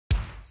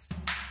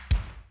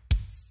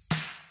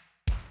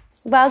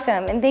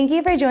Welcome, and thank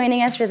you for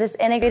joining us for this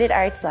integrated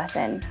arts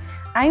lesson.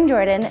 I'm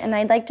Jordan, and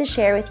I'd like to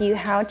share with you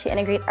how to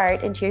integrate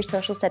art into your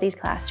social studies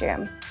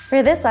classroom.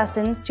 For this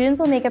lesson,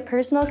 students will make a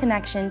personal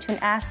connection to an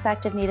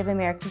aspect of Native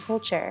American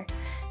culture,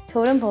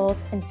 totem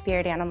poles and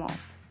spirit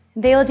animals.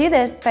 They will do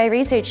this by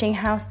researching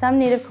how some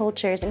Native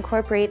cultures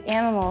incorporate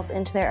animals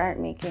into their art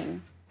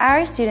making.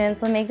 Our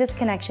students will make this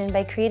connection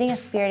by creating a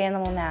spirit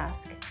animal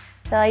mask.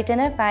 They'll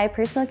identify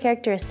personal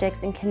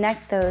characteristics and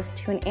connect those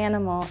to an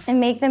animal and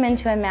make them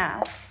into a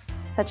mask,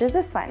 such as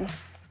this one.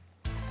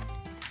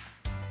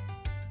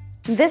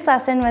 This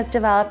lesson was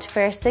developed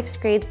for a 6th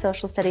grade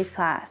social studies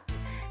class.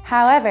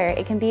 However,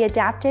 it can be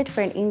adapted for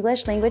an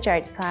English language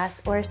arts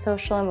class or a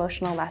social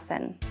emotional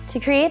lesson. To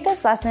create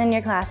this lesson in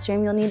your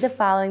classroom, you'll need the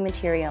following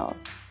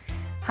materials: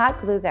 hot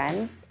glue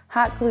guns,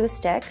 hot glue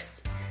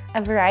sticks,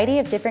 a variety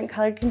of different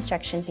colored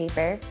construction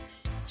paper,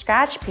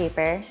 scratch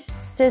paper,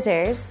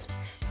 scissors,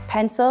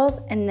 pencils,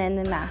 and then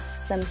the masks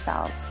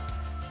themselves.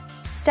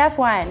 Step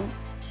 1.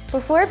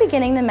 Before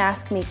beginning the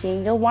mask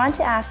making, you'll want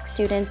to ask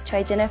students to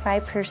identify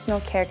personal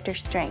character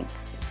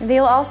strengths. They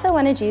will also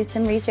want to do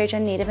some research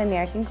on Native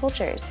American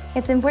cultures.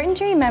 It's important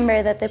to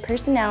remember that the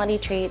personality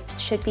traits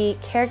should be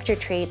character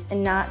traits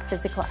and not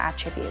physical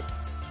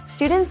attributes.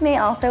 Students may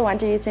also want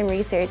to do some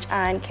research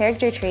on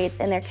character traits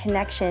and their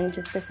connection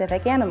to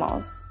specific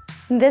animals.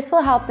 This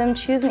will help them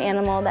choose an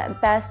animal that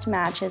best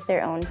matches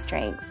their own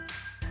strengths.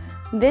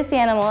 This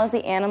animal is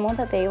the animal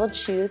that they will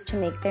choose to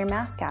make their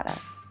mask out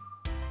of.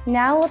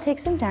 Now we'll take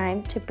some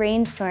time to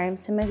brainstorm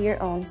some of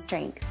your own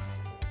strengths.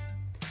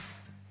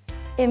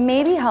 It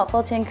may be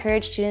helpful to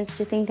encourage students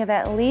to think of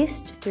at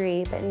least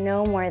 3, but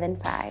no more than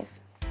 5.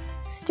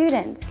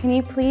 Students, can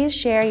you please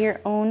share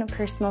your own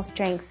personal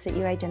strengths that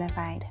you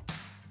identified?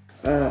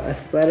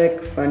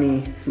 Athletic,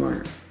 funny,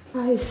 smart.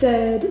 I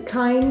said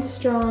kind,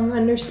 strong,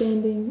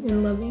 understanding,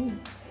 and loving.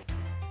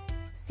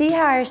 See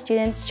how our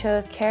students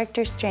chose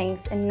character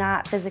strengths and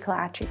not physical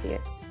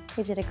attributes.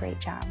 They did a great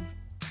job.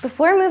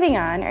 Before moving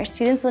on, our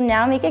students will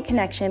now make a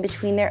connection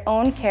between their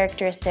own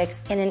characteristics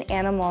and an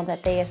animal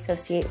that they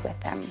associate with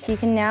them. You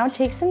can now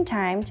take some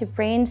time to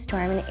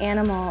brainstorm an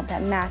animal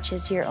that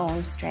matches your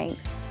own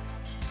strengths.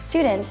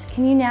 Students,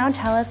 can you now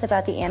tell us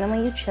about the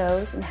animal you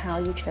chose and how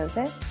you chose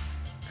it?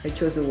 I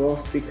chose a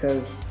wolf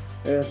because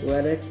they're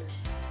athletic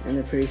and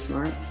they're pretty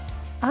smart.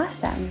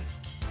 Awesome.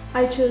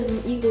 I chose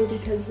an eagle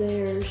because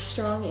they're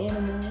strong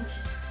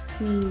animals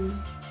who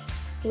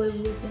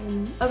live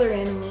within other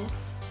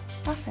animals.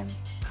 Awesome.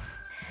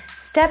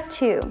 Step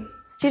 2.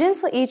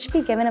 Students will each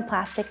be given a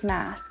plastic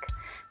mask.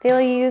 They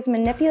will use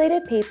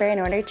manipulated paper in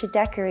order to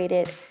decorate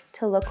it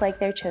to look like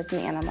their chosen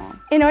animal.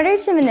 In order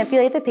to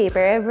manipulate the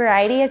paper, a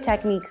variety of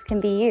techniques can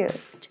be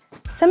used.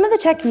 Some of the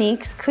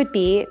techniques could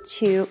be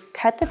to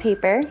cut the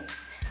paper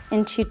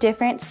into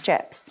different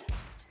strips.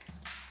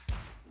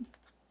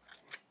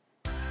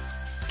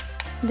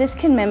 This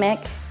can mimic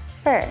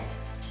fur.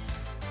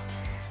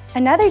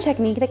 Another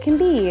technique that can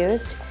be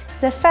used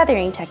is a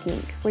feathering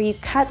technique, where you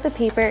cut the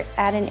paper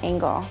at an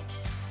angle.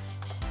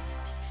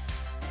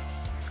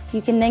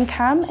 You can then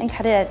come and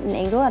cut it at an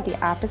angle at the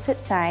opposite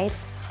side.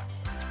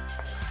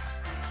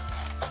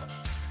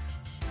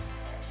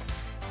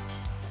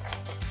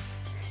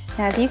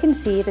 Now, as you can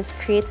see, this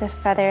creates a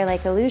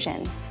feather-like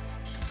illusion.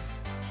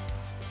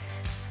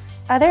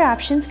 Other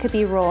options could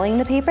be rolling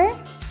the paper.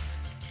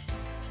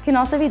 It can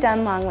also be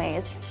done long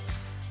ways.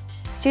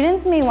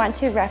 Students may want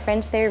to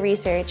reference their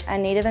research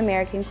on Native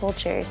American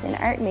cultures in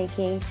art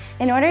making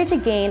in order to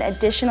gain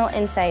additional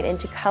insight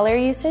into color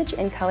usage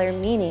and color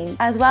meaning,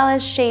 as well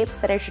as shapes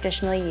that are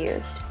traditionally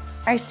used.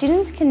 Our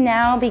students can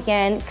now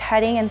begin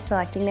cutting and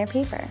selecting their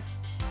paper.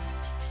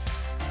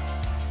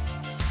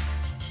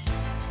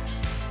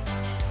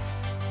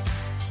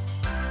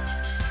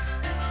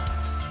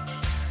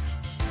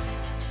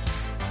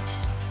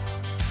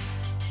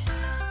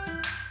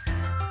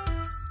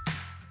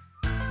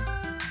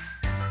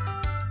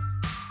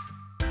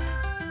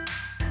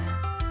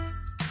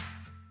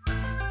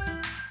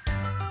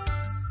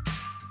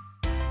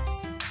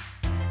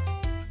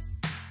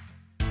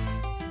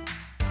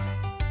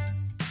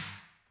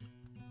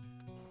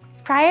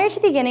 Prior to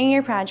beginning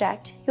your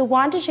project, you'll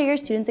want to show your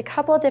students a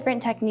couple of different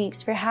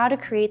techniques for how to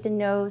create the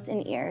nose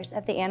and ears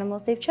of the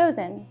animals they've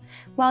chosen.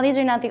 While these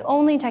are not the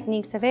only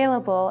techniques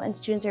available, and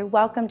students are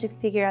welcome to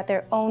figure out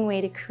their own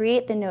way to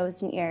create the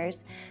nose and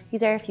ears,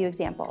 these are a few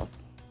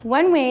examples.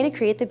 One way to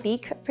create the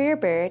beak for your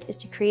bird is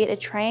to create a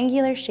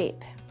triangular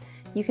shape.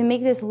 You can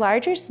make this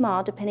large or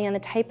small depending on the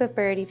type of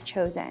bird you've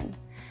chosen.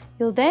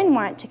 You'll then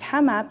want to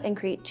come up and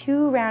create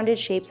 2 rounded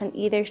shapes on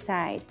either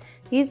side.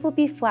 These will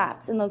be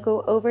flaps and they'll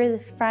go over the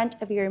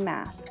front of your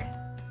mask.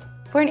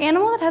 For an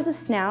animal that has a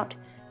snout,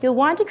 you'll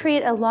want to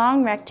create a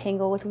long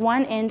rectangle with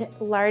one end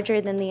larger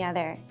than the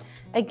other.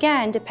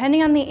 Again,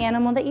 depending on the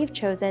animal that you've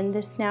chosen,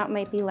 the snout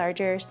might be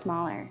larger or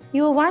smaller.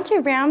 You will want to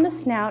round the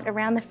snout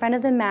around the front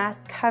of the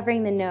mask,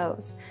 covering the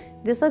nose.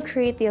 This will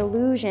create the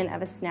illusion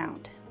of a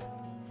snout.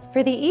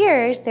 For the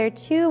ears, there are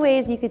 2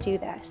 ways you could do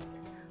this.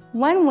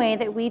 One way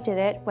that we did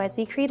it was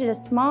we created a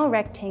small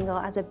rectangle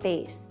as a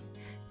base.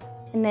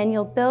 and then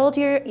you'll build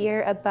your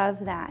ear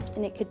above that.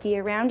 And it could be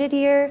a rounded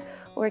ear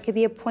or it could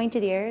be a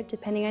pointed ear,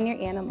 depending on your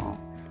animal.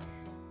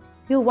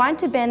 You'll want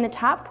to bend the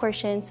top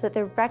portion so that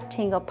the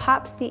rectangle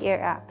pops the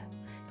ear up.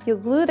 You'll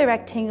glue the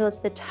rectangle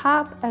to the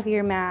top of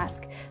your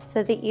mask so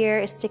that the ear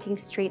is sticking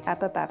straight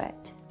up above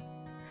it.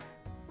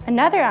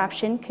 Another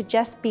option could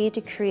just be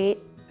to create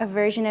a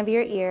version of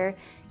your ear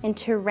and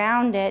to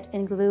round it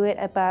and glue it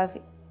above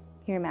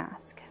your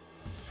mask.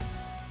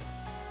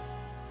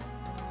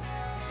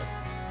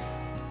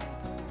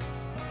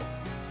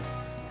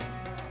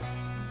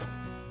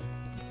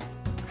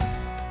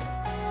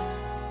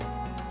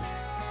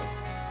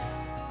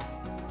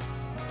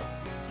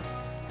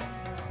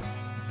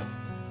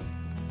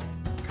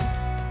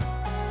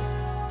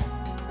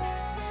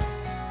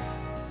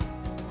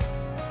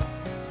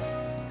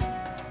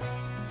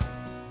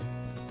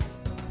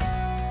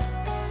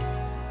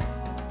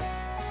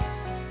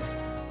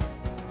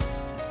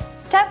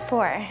 Step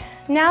 4.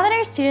 Now that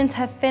our students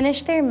have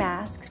finished their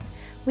masks,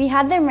 we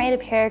had them write a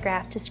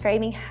paragraph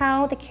describing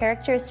how the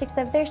characteristics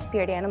of their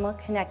spirit animal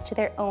connect to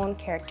their own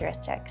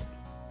characteristics.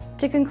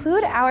 To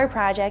conclude our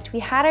project,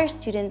 we had our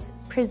students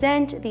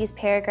present these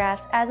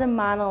paragraphs as a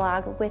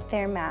monologue with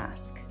their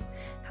mask.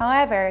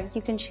 However,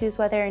 you can choose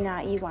whether or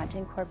not you want to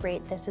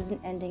incorporate this as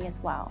an ending as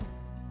well.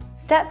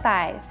 Step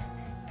 5.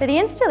 For the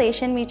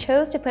installation, we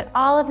chose to put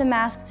all of the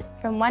masks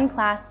from one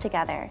class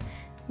together.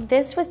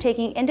 This was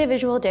taking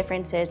individual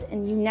differences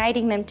and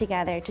uniting them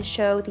together to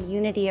show the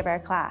unity of our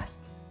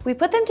class. We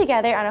put them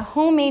together on a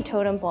homemade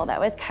totem pole that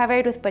was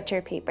covered with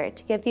butcher paper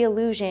to give the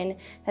illusion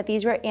that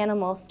these were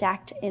animals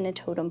stacked in a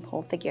totem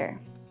pole figure.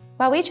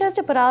 While we chose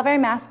to put all of our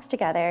masks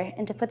together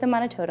and to put them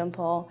on a totem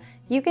pole,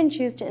 you can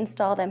choose to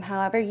install them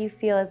however you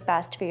feel is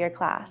best for your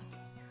class.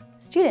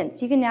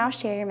 Students, you can now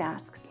share your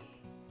masks.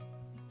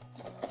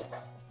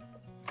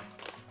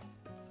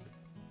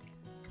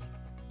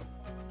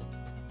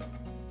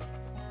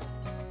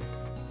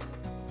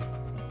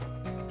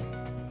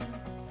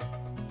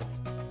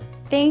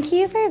 Thank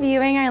you for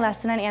viewing our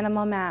lesson on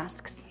animal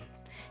masks.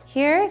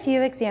 Here are a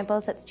few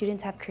examples that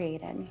students have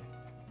created.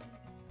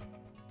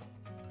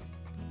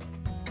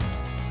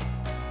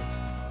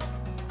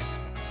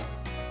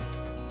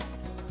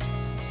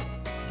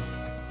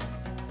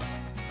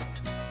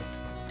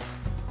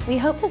 We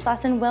hope this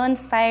lesson will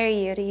inspire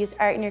you to use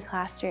art in your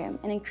classroom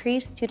and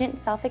increase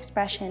student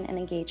self-expression and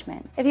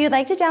engagement. If you would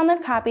like to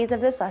download copies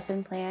of this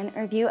lesson plan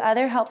or view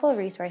other helpful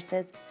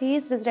resources,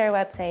 please visit our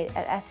website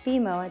at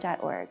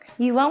SVMoA.org.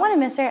 You won't want to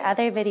miss our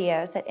other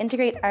videos that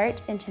integrate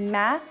art into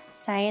math,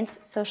 science,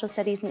 social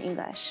studies, and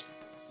English.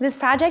 This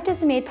project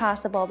is made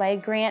possible by a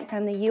grant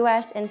from the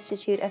U.S.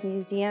 Institute of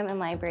Museum and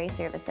Library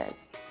Services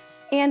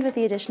and with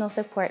the additional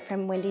support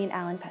from Wendy and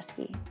Alan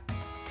Pesky.